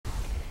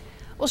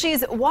Well,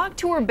 she's walked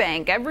to her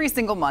bank every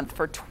single month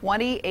for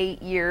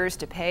 28 years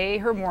to pay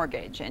her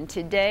mortgage, and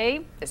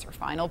today is her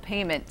final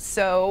payment.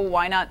 So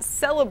why not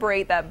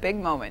celebrate that big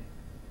moment?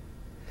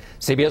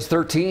 CBS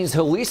 13's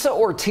Helisa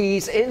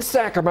Ortiz in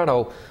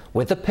Sacramento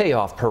with the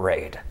Payoff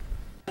Parade.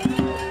 Ann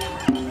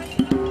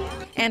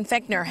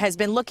Fechner has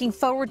been looking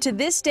forward to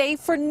this day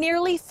for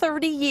nearly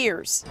 30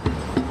 years.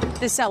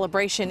 The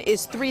celebration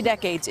is 3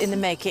 decades in the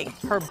making.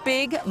 Her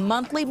big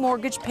monthly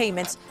mortgage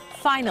payments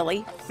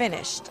finally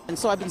finished. And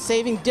so I've been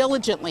saving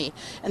diligently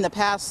in the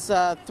past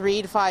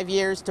 3 to 5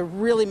 years to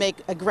really make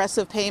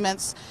aggressive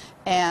payments,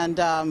 and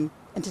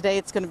today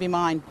it's going to be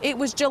mine. It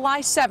was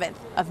July 7th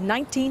of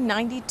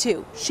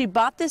 1992. She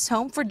bought this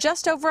home for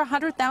just over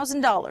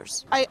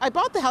 $100,000. I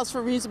bought the house for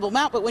a reasonable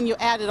amount, but when you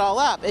add it all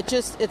up,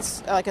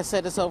 it's like I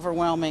said, it's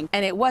overwhelming.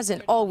 And it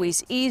wasn't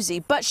always easy,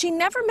 but she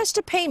never missed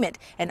a payment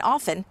and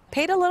often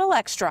paid a little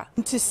extra.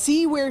 To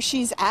see where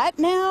she's at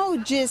now,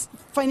 just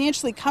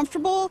financially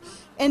comfortable,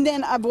 and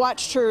then I've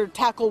watched her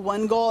tackle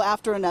one goal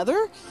after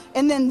another,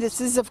 and then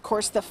this is, of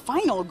course, the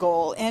final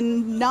goal,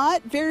 and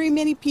not very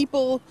many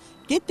people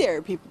get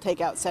there. People take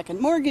out second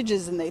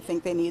mortgages and they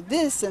think they need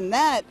this and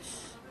that,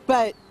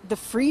 but the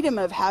freedom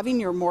of having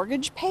your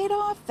mortgage paid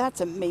off,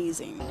 that's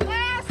amazing.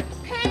 Last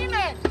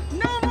payment,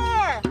 no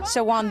more!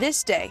 So on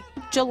this day,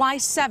 July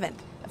 7th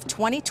of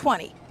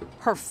 2020,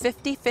 her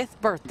 55th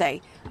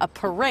birthday, a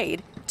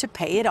parade to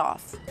pay it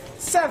off.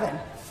 7,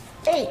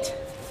 8,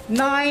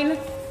 9,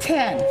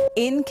 10.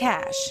 In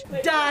cash.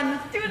 Done,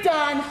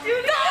 done,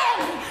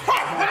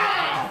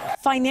 done!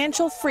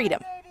 Financial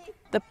freedom,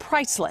 the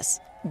priceless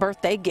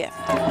birthday gift.